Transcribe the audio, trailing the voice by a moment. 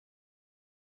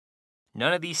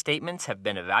None of these statements have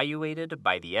been evaluated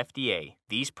by the FDA.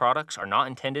 These products are not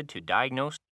intended to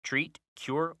diagnose, treat,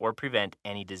 cure, or prevent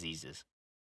any diseases.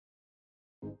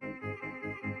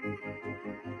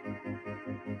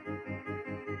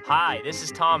 Hi, this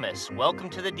is Thomas. Welcome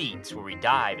to the Deets, where we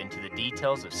dive into the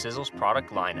details of Sisel's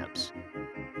product lineups.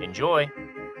 Enjoy!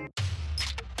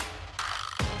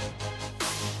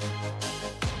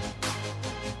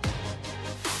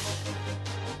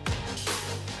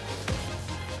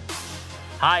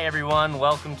 Hi everyone,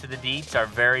 welcome to the Deets, our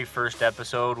very first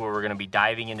episode where we're going to be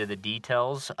diving into the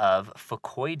details of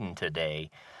FuCoyDon today.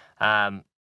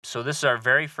 So this is our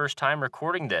very first time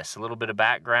recording this. A little bit of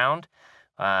background.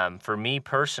 For me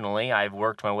personally, I've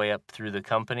worked my way up through the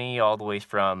company all the way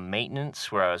from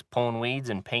maintenance, where I was pulling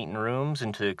weeds and painting rooms,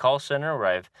 into the call center, where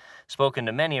I've spoken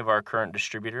to many of our current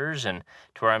distributors, and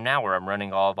to where I'm now, where I'm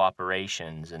running all of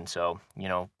operations. And so,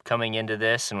 coming into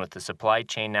this and with the supply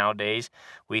chain nowadays,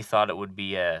 we thought it would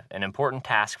be an important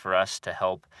task for us to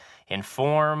help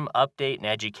inform, update, and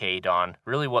educate on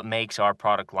really what makes our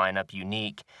product lineup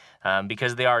unique,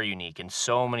 because they are unique in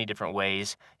so many different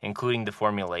ways, including the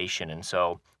formulation. And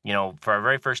so, for our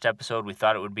very first episode, we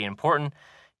thought it would be important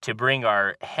to bring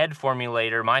our head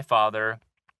formulator, my father,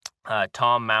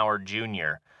 Tom Mower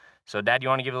Jr. So, Dad, you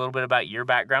want to give a little bit about your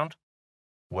background?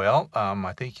 Well,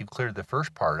 I think you've cleared the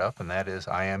first part up, and that is,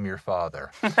 I am your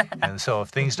father. And so if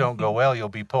things don't go well, you'll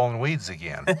be pulling weeds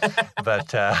again.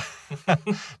 But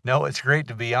no, it's great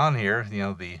to be on here.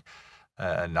 The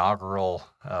inaugural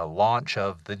launch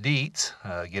of the Deets,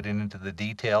 getting into the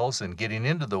details and getting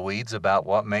into the weeds about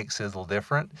what makes Sisel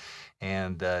different,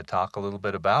 and talk a little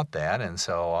bit about that. And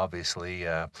so obviously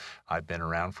I've been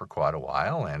around for quite a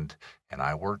while, and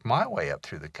I worked my way up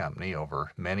through the company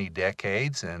over many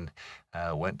decades, and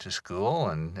went to school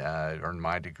and earned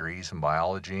my degrees in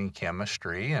biology and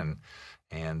chemistry, and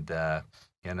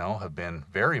have been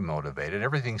very motivated.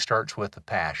 Everything starts with a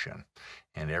passion,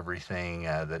 and everything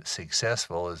that's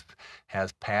successful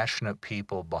has passionate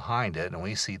people behind it. And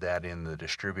we see that in the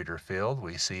distributor field.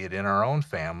 We see it in our own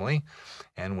family,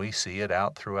 and we see it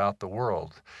out throughout the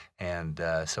world. And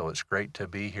so it's great to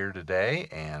be here today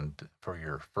and for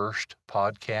your first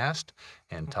podcast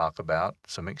and talk about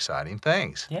some exciting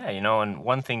things. Yeah, and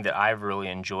one thing that I've really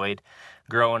enjoyed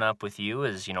growing up with you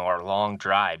is, our long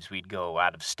drives. We'd go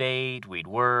out of state, we'd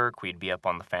work, we'd be up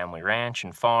on the family ranch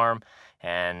and farm,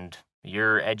 and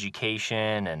your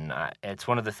education, and it's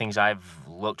one of the things I've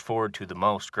looked forward to the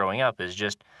most growing up, is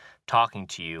just talking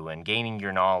to you and gaining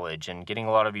your knowledge and getting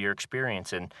a lot of your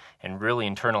experience and really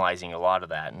internalizing a lot of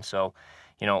that. And so,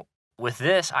 with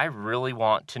this, I really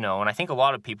want to know, and I think a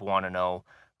lot of people want to know,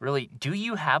 really, do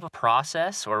you have a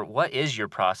process, or what is your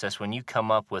process when you come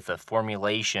up with a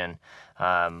formulation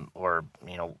or,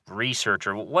 research,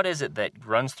 or what is it that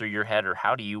runs through your head, or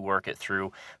how do you work it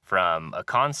through from a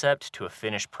concept to a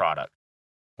finished product?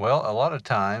 Well, a lot of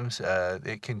times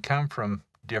it can come from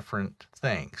different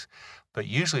things, but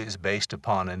usually it's based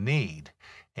upon a need.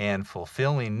 And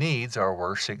fulfilling needs are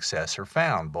where success are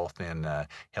found, both in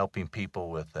helping people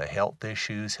with health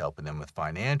issues, helping them with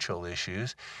financial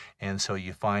issues. And so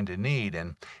you find a need,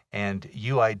 and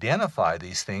you identify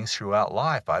these things throughout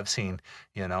life. I've seen,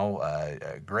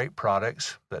 great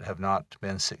products that have not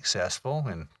been successful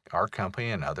in our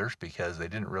company and others because they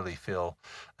didn't really fill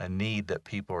a need that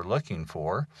people are looking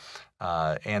for.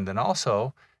 And then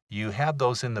also, you have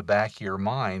those in the back of your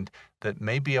mind that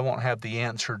maybe I won't have the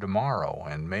answer tomorrow,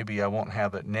 and maybe I won't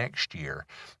have it next year.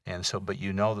 And so, but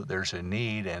that there's a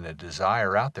need and a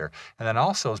desire out there. And then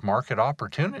also is market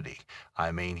opportunity.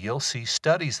 I mean, you'll see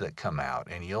studies that come out,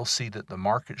 and you'll see that the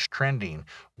market's trending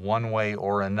one way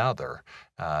or another.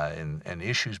 And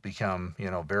issues become,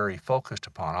 very focused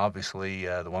upon. Obviously,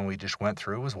 the one we just went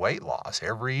through was weight loss.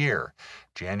 Every year,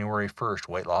 January 1st,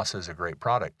 weight loss is a great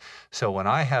product. So when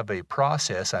I have a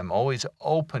process, I'm always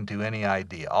open to any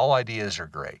idea. All ideas are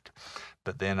great.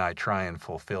 But then I try and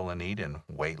fulfill a need in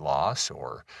weight loss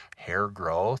or hair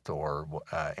growth or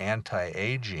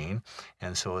anti-aging.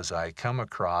 And so as I come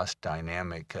across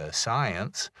dynamic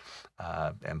science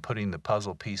and putting the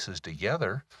puzzle pieces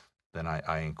together, then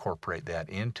I incorporate that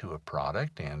into a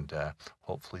product, and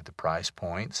hopefully the price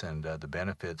points and the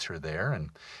benefits are there,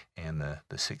 and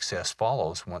the success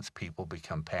follows once people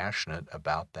become passionate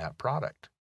about that product.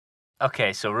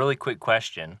 Okay, so really quick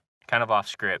question, kind of off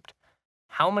script.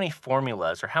 How many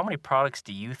formulas or how many products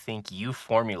do you think you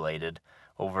formulated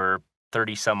over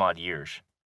 30 some odd years?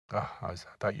 Oh, I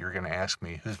thought you were going to ask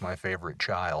me who's my favorite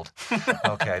child.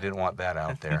 Okay, I didn't want that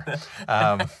out there.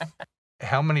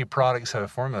 How many products have I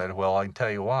formulated? Well, I can tell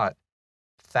you what,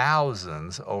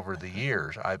 thousands over the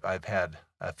years. I've had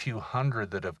a few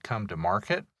hundred that have come to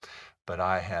market, but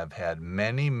I have had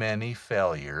many, many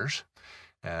failures,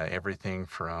 everything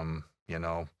from,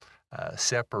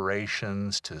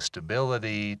 separations to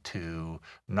stability to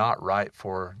not right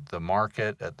for the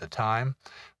market at the time,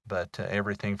 but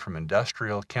everything from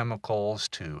industrial chemicals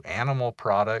to animal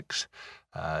products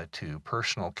to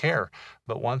personal care.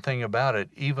 But one thing about it,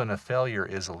 even a failure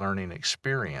is a learning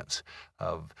experience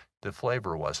of the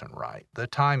flavor wasn't right. The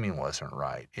timing wasn't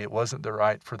right. It wasn't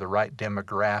for the right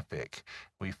demographic.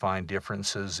 We find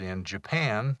differences in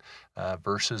Japan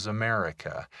versus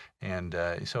America. And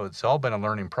so it's all been a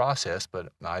learning process,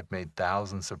 but I've made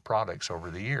thousands of products over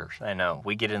the years. I know.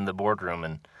 We get in the boardroom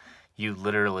and you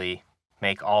literally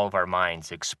make all of our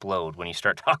minds explode when you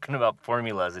start talking about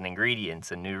formulas and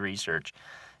ingredients and new research.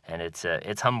 And it's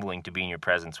humbling to be in your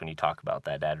presence when you talk about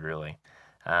that, Dad, really.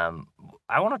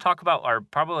 I want to talk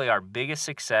about probably our biggest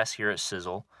success here at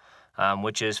Sisel,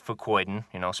 which is FuCoyDon,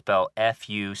 spelled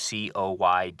FuCoydon.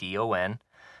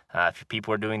 If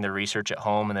people are doing their research at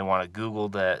home and they want to Google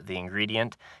the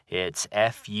ingredient, it's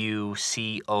FuCoidan.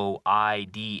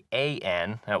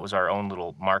 That was our own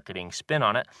little marketing spin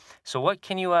on it. So what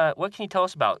can you tell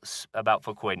us about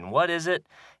FuCoyDon? What is it,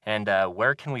 and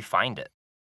where can we find it?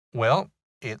 Well,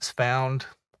 it's found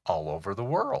all over the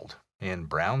world in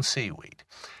brown seaweed.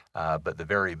 But the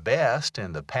very best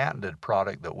and the patented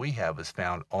product that we have is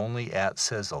found only at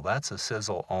Sisel. That's a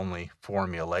Sisel-only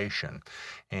formulation.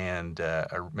 And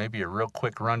maybe a real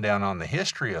quick rundown on the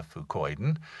history of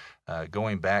FuCoyDon.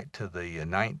 Going back to the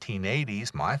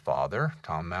 1980s, my father,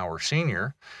 Tom Mower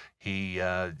Sr., we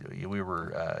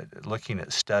were looking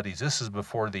at studies. This is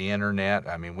before the internet.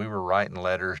 I mean, we were writing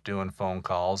letters, doing phone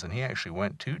calls, and he actually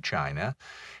went to China.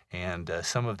 And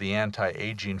some of the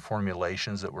anti-aging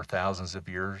formulations that were thousands of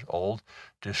years old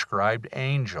described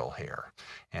angel hair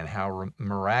and how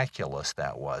miraculous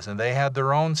that was. And they had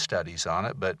their own studies on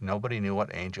it, but nobody knew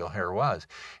what angel hair was.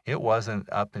 It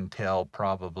wasn't up until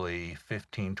probably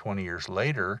 15, 20 years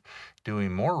later,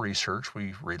 doing more research,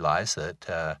 we realized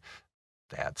that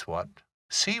that's what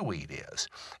seaweed is.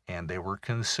 And they were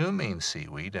consuming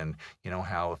seaweed. And you know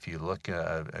how if you look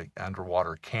at an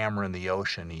underwater camera in the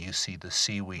ocean, you see the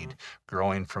seaweed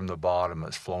growing from the bottom,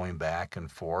 it's flowing back and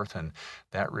forth. And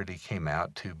that really came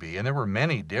out to be, and there were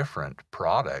many different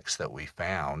products that we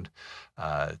found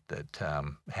that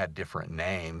had different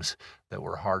names that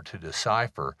were hard to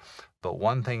decipher. But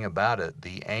one thing about it,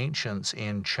 the ancients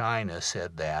in China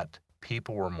said that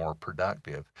people were more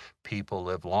productive, people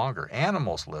live longer,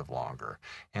 animals live longer,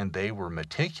 and they were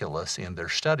meticulous in their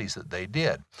studies that they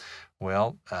did.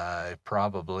 Well,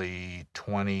 probably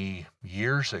 20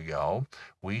 years ago,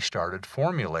 we started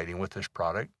formulating with this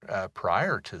product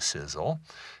prior to Sisel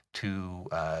to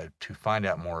find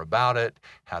out more about it,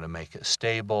 how to make it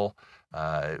stable,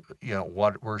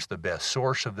 where's the best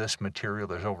source of this material.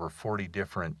 There's over 40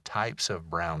 different types of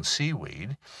brown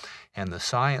seaweed, and the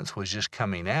science was just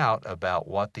coming out about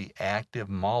what the active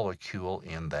molecule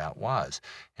in that was,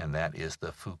 and that is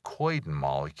the FuCoyDon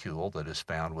molecule that is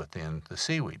found within the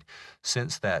seaweed.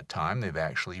 Since that time, they've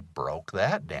actually broke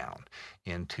that down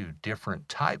into different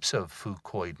types of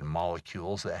FuCoyDon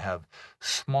molecules that have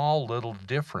small little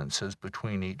differences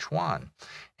between each one.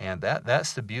 And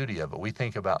that's the beauty of it. We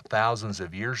think about thousands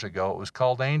of years ago, it was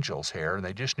called angel's hair, and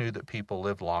they just knew that people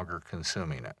lived longer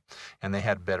consuming it, and they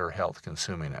had better health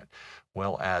consuming it.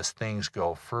 Well, as things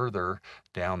go further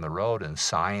down the road and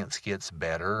science gets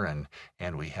better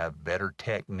and we have better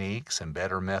techniques and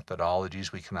better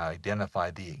methodologies, we can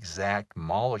identify the exact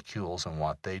molecules and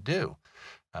what they do.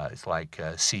 It's like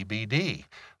CBD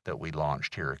that we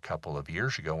launched here a couple of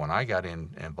years ago. When I got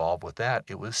involved with that,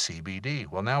 it was CBD.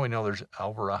 Well, now we know there's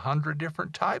over 100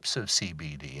 different types of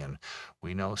CBD, and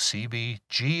we know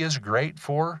CBG is great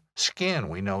for skin.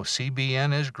 We know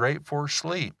CBN is great for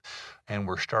sleep, and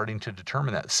we're starting to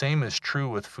determine that. Same is true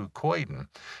with FuCoyDon.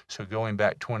 So going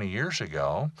back 20 years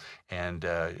ago and,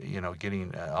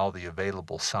 getting all the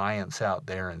available science out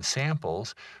there and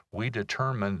samples, we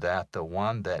determined that the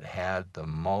one that had the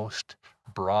most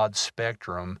broad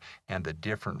spectrum and the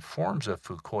different forms of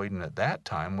FuCoyDon at that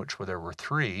time, there were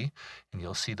 3, and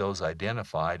you'll see those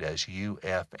identified as U,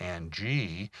 F, and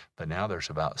G, but now there's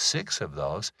about 6 of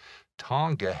those.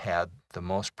 Tonga had the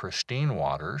most pristine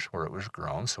waters where it was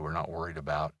grown, so we're not worried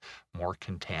about more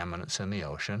contaminants in the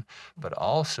ocean, but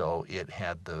also it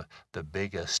had the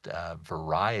biggest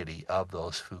variety of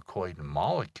those FuCoyDon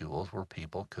molecules where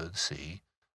people could see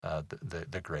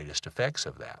the greatest effects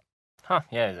of that. Huh,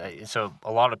 yeah. So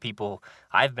a lot of people,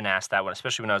 I've been asked that one,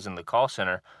 especially when I was in the call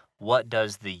center, what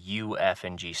does the U, F,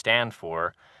 and G stand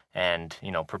for? And,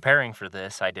 preparing for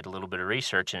this, I did a little bit of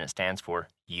research, and it stands for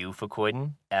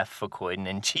FuCoyDon, FuCoyDon,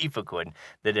 and G-fucoyden,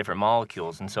 the different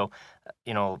molecules. And so,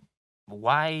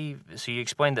 why? So you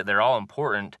explained that they're all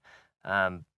important,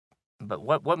 um, but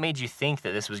what made you think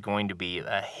that this was going to be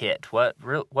a hit? What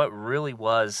really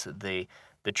was the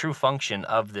true function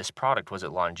of this product? Was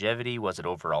it longevity? Was it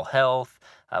overall health?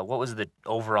 What was the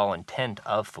overall intent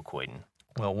of FuCoyDon?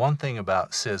 Well, one thing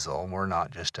about Sisel, we're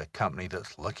not just a company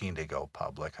that's looking to go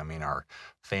public. I mean, our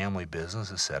family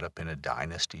business is set up in a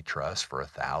dynasty trust for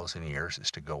 1,000 years. It's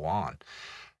to go on.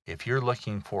 If you're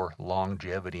looking for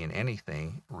longevity in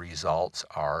anything, results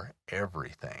are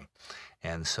everything.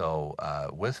 And so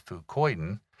with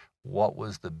FuCoyDon, what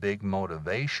was the big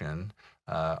motivation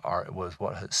was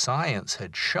what science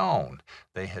had shown.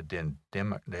 They have done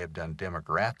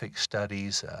demographic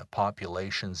studies,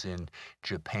 populations in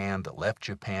Japan that left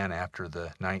Japan after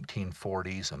the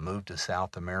 1940s and moved to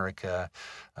South America.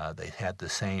 They had the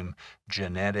same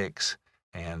genetics.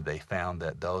 And they found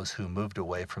that those who moved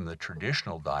away from the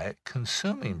traditional diet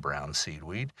consuming brown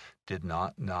seaweed did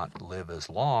not live as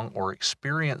long or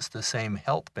experience the same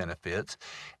health benefits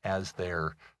as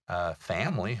their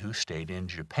family who stayed in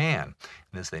Japan.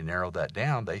 And as they narrowed that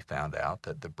down, they found out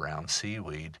that the brown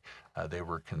seaweed they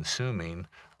were consuming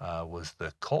was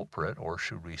the culprit, or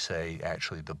should we say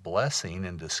actually the blessing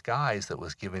in disguise that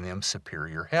was giving them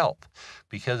superior health,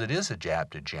 because it is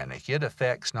adaptogenic. It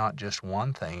affects not just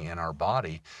one thing in our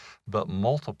body, but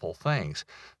multiple things.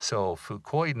 So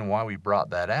FuCoyDon, why we brought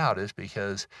that out is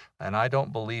because, and I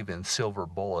don't believe in silver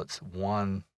bullets,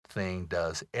 one thing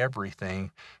does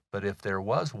everything, but if there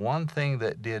was one thing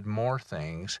that did more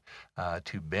things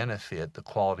to benefit the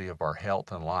quality of our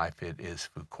health and life, it is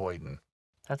FuCoyDon.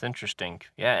 That's interesting.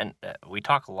 Yeah, and we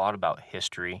talk a lot about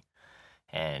history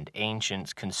and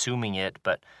ancients consuming it,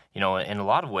 but in a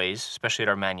lot of ways, especially at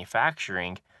our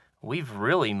manufacturing, we've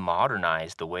really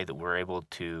modernized the way that we're able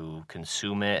to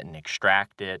consume it and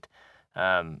extract it.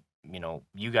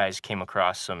 You guys came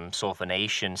across some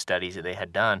sulfonation studies that they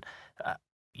had done.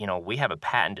 We have a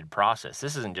patented process.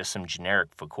 This isn't just some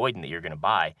generic FuCoyDon that you're going to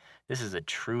buy. This is a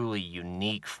truly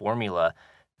unique formula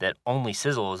that only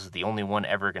Sisel is the only one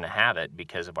ever going to have it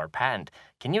because of our patent.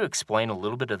 Can you explain a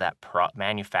little bit of that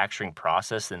manufacturing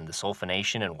process and the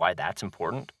sulfonation and why that's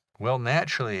important? Well,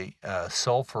 naturally,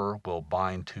 sulfur will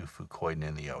bind to FuCoyDon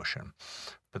in the ocean.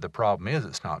 But the problem is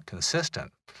it's not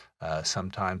consistent.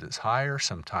 Sometimes it's higher,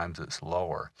 sometimes it's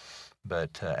lower.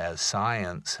 But as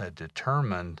science had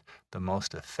determined, the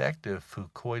most effective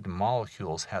FuCoyDon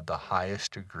molecules had the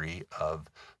highest degree of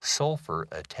sulfur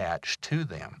attached to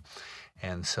them.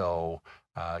 And so,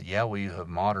 we have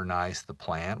modernized the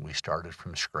plant. We started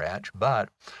from scratch, but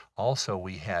also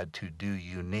we had to do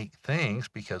unique things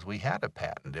because we had a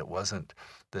patent. It wasn't,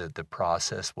 the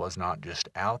process was not just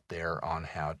out there on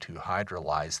how to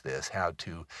hydrolyze this, how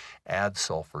to add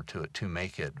sulfur to it to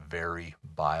make it very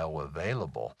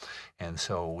bioavailable. And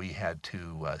so we had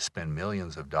to spend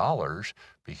millions of dollars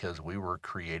because we were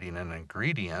creating an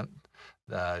ingredient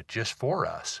just for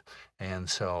us. And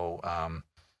so,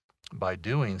 by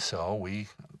doing so, we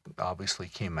obviously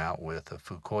came out with a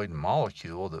FuCoyDon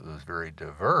molecule that was very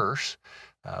diverse,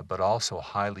 but also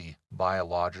highly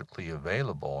biologically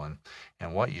available.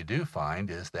 And what you do find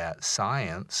is that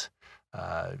science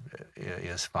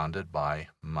is funded by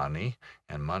money,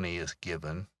 and money is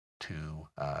given to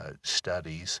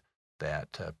studies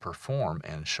that perform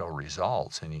and show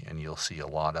results. And you'll see a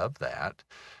lot of that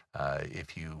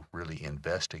if you really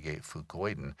investigate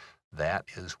FuCoyDon. That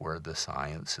is where the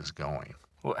science is going.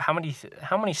 Well, how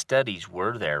many studies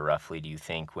were there roughly, do you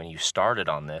think, when you started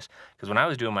on this? Because when I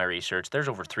was doing my research, there's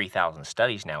over 3,000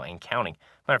 studies now and counting.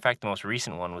 Matter of fact, the most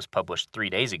recent one was published 3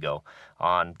 days ago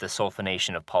on the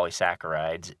sulfonation of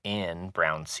polysaccharides in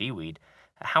brown seaweed.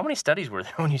 How many studies were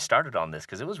there when you started on this?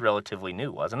 Because it was relatively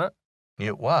new, wasn't it?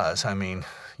 It was. I mean,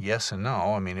 yes and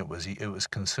no. I mean, it was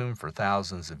consumed for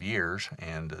thousands of years,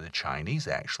 and the Chinese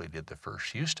actually did the first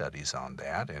few studies on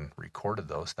that and recorded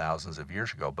those thousands of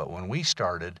years ago. But when we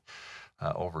started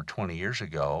over 20 years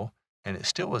ago, and it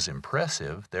still was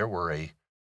impressive, there were a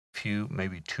few,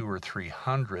 maybe 200 or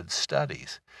 300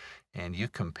 studies. And you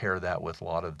compare that with a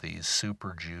lot of these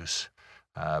super juice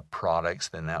products,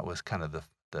 then that was kind of the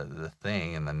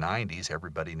thing in the 90s.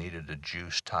 Everybody needed a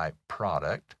juice type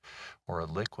product or a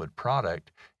liquid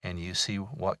product, and you see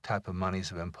what type of monies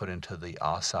have been put into the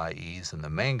acais and the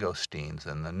mangosteens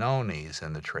and the nonis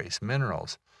and the trace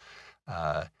minerals.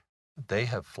 They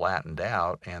have flattened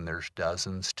out, and there's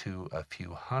dozens to a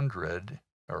few hundred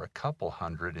or a couple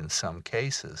hundred in some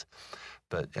cases.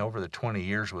 But over the 20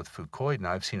 years with FuCoyDon,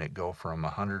 I've seen it go from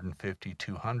 150,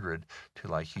 200 to,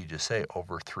 like you just say,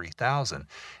 over 3,000.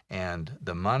 And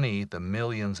the money, the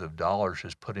millions of dollars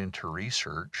is put into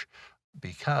research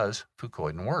because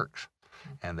FuCoyDon works.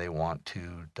 And they want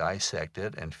to dissect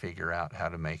it and figure out how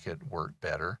to make it work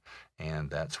better.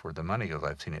 And that's where the money goes.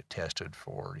 I've seen it tested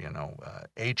for,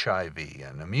 HIV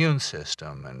and immune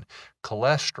system and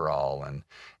cholesterol and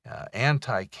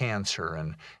anti-cancer,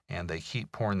 and they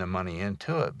keep pouring the money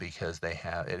into it because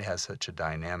it has such a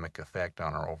dynamic effect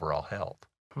on our overall health.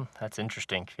 That's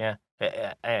interesting. Yeah,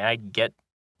 I get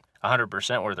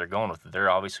 100% where they're going with it.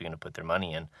 They're obviously going to put their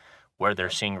money in where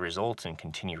they're seeing results and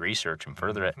continue research and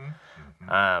further it.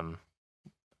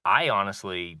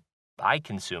 I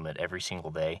consume it every single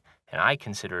day, and I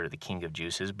consider it the king of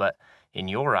juices. But in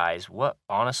your eyes, what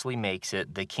honestly makes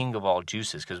it the king of all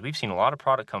juices? Because we've seen a lot of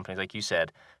product companies, like you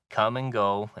said, come and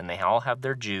go, and they all have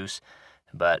their juice,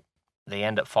 but they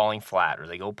end up falling flat or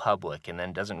they go public and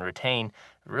then doesn't retain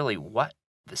really what.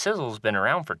 The Sisel's been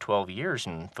around for 12 years,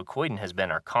 and FuCoyDon has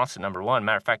been our constant number one.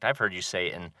 Matter of fact, I've heard you say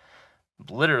it in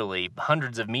literally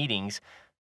hundreds of meetings.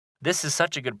 This is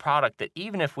such a good product that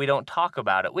even if we don't talk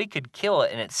about it, we could kill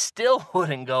it and it still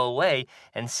wouldn't go away,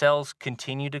 and sales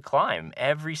continue to climb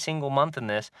every single month in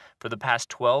this for the past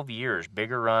 12 years.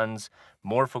 Bigger runs,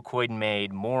 more FuCoyDon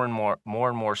made, more and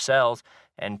more sales,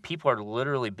 and people are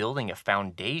literally building a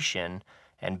foundation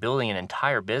and building an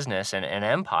entire business and an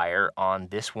empire on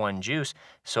this one juice.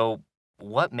 So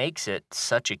what makes it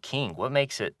such a king? What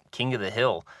makes it king of the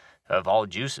hill of all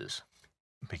juices?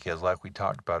 Because like we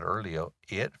talked about earlier,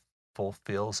 it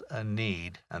fulfills a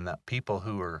need, and that people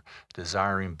who are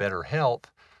desiring better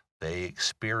health, they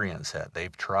experience that.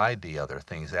 They've tried the other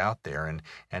things out there,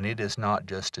 and it is not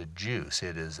just a juice.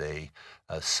 It is a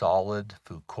solid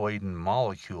FuCoyDon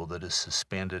molecule that is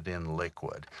suspended in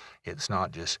liquid. It's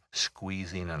not just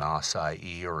squeezing an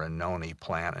acai or a noni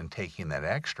plant and taking that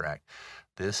extract.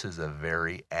 This is a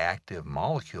very active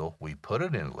molecule. We put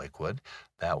it in liquid.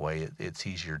 That way it's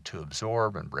easier to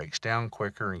absorb and breaks down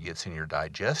quicker and gets in your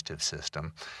digestive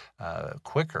system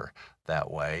quicker that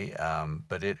way.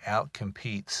 But it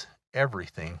outcompetes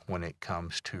everything when it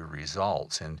comes to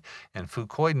results. And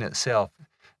FuCoyDon itself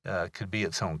could be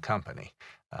its own company.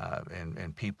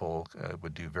 And people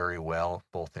would do very well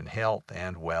both in health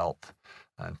and wealth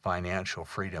and financial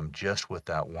freedom just with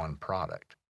that one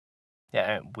product.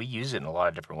 Yeah, and we use it in a lot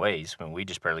of different ways. I mean, we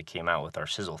just barely came out with our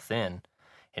Sisel Thin,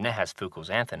 and it has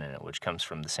fucoxanthin in it, which comes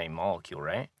from the same molecule,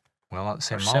 right? Well,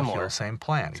 same Or molecule, similar. same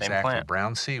plant, Same exactly. plant.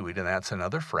 Brown seaweed, and that's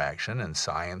another fraction, and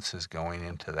science is going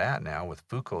into that now with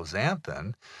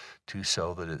fucoxanthin to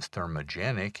show that it's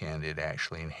thermogenic and it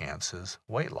actually enhances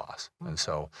weight loss. And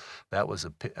so that was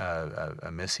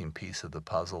a missing piece of the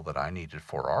puzzle that I needed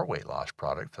for our weight loss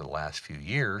product for the last few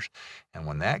years. And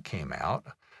when that came out,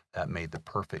 that made the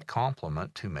perfect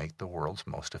complement to make the world's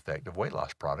most effective weight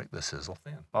loss product, the Sisel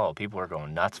Thin. Oh, people are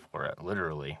going nuts for it,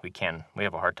 literally. We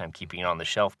have a hard time keeping it on the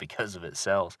shelf because of its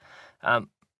sales.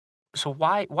 So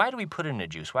why do we put it in a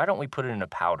juice? Why don't we put it in a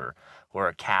powder or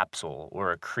a capsule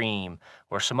or a cream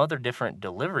or some other different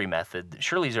delivery method?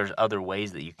 Surely there's other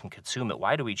ways that you can consume it.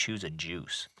 Why do we choose a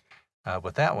juice?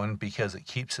 With that one, because it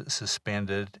keeps it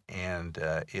suspended and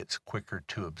it's quicker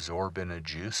to absorb in a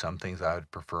juice. Some things I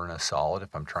would prefer in a solid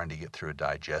if I'm trying to get through a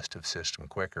digestive system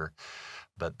quicker.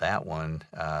 But that one,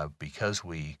 because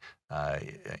we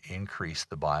increase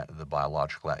the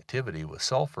biological activity with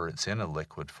sulfur, it's in a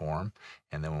liquid form.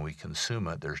 And then when we consume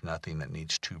it, there's nothing that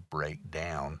needs to break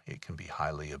down. It can be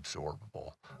highly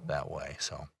absorbable that way.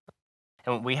 So.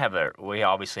 And we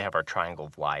obviously have our triangle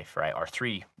of life, right? Our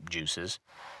three juices.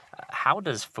 How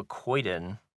does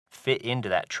FuCoyDon fit into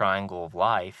that triangle of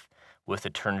life with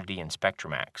Eternity and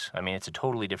SpectraMax? I mean, it's a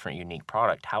totally different, unique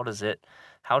product. How does it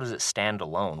stand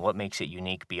alone? What makes it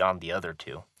unique beyond the other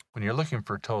two? When you're looking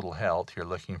for total health, you're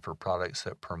looking for products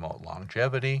that promote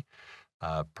longevity,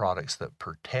 products that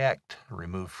protect,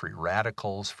 remove free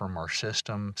radicals from our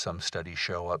system. Some studies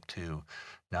show up to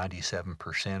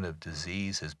 97% of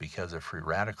disease is because of free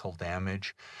radical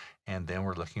damage. And then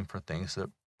we're looking for things that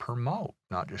promote,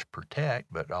 not just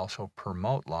protect, but also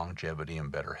promote longevity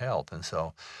and better health. And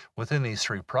so within these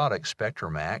three products,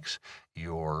 SpectraMax,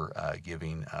 you're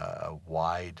giving a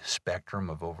wide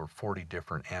spectrum of over 40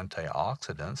 different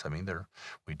antioxidants. I mean,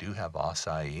 we do have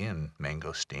acai and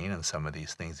mangosteen and some of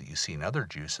these things that you see in other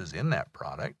juices in that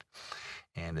product.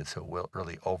 and it's a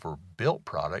really overbuilt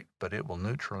product, but it will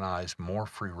neutralize more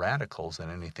free radicals than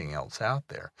anything else out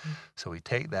there. So we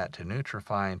take that to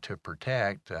Nutrify and to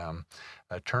protect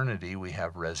Eternity. We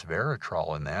have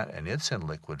resveratrol in that, and it's in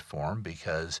liquid form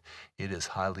because it is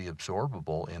highly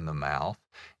absorbable in the mouth.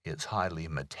 It's highly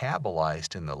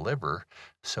metabolized in the liver.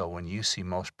 So when you see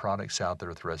most products out there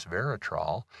with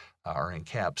resveratrol are in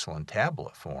capsule and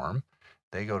tablet form,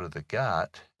 they go to the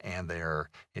gut, and they're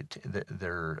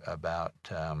about,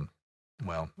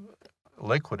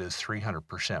 liquid is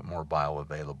 300% more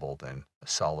bioavailable than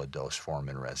solid dose form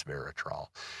in resveratrol.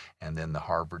 And then the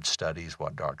Harvard studies,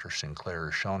 what Dr. Sinclair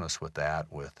has shown us with that,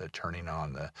 with turning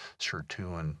on the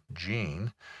sirtuin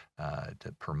gene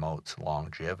that promotes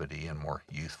longevity and more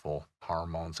youthful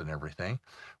hormones and everything.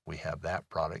 We have that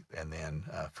product. And then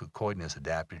FuCoyDon is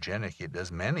adaptogenic. It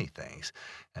does many things,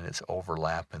 and it's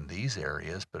overlap in these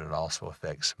areas, but it also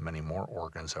affects many more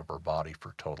organs of our body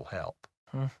for total health.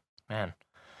 Man,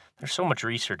 there's so much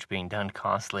research being done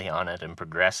constantly on it and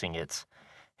progressing. It's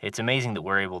amazing that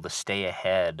we're able to stay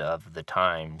ahead of the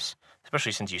times,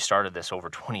 especially since you started this over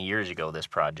 20 years ago, this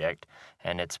project,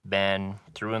 and it's been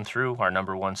through and through our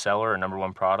number one seller, our number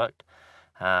one product.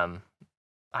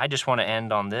 I just want to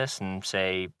end on this and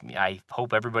say I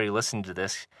hope everybody listening to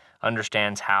this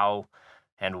understands how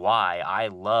and why I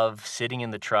love sitting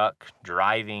in the truck,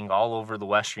 driving all over the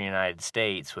western United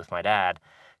States with my dad,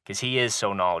 because he is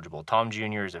so knowledgeable. Tom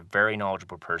Jr. is a very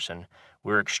knowledgeable person.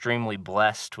 We're extremely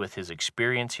blessed with his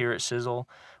experience here at Sisel.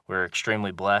 We're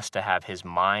extremely blessed to have his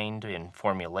mind and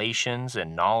formulations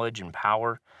and knowledge and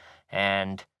power.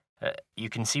 And you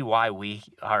can see why we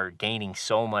are gaining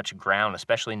so much ground,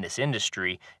 especially in this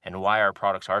industry, and why our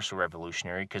products are so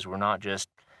revolutionary, because we're not just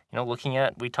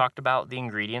we talked about the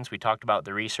ingredients, we talked about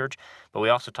the research, but we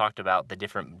also talked about the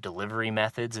different delivery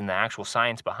methods and the actual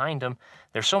science behind them.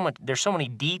 There's so many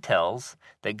details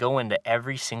that go into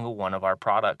every single one of our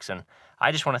products. And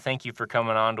I just want to thank you for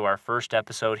coming on to our first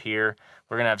episode here.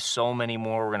 We're going to have so many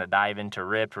more. We're going to dive into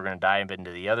RIP. We're going to dive into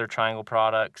the other Triangle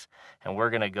products, and we're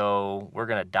going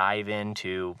to dive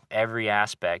into every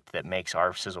aspect that makes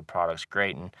our Sisel products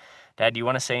great. And Dad, do you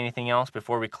want to say anything else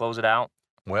before we close it out?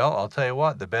 Well, I'll tell you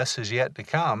what, the best is yet to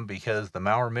come, because the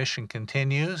Mower mission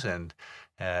continues, and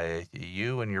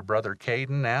you and your brother Caden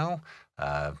now,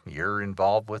 you're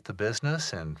involved with the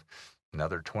business, and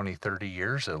another 20, 30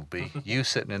 years, it'll be you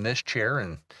sitting in this chair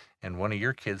and one of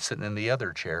your kids sitting in the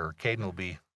other chair. Caden will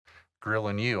be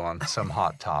grilling you on some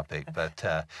hot topic, but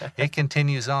it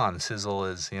continues on. Sisel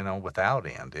is, without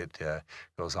end. It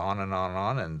goes on and on and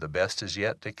on, and the best is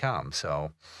yet to come.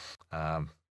 So,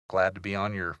 glad to be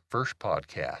on your first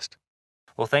podcast.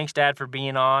 Well, thanks, Dad, for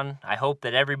being on. I hope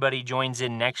that everybody joins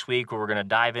in next week, where we're going to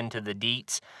dive into the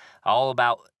Deets, all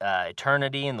about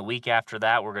Eternity, and the week after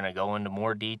that, we're going to go into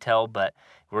more detail, but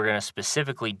we're going to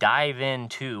specifically dive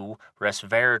into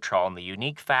resveratrol and the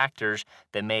unique factors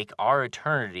that make our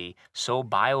Eternity so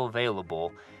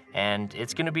bioavailable. And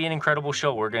it's going to be an incredible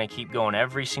show. We're going to keep going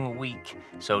every single week.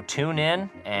 So tune in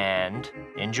and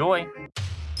enjoy.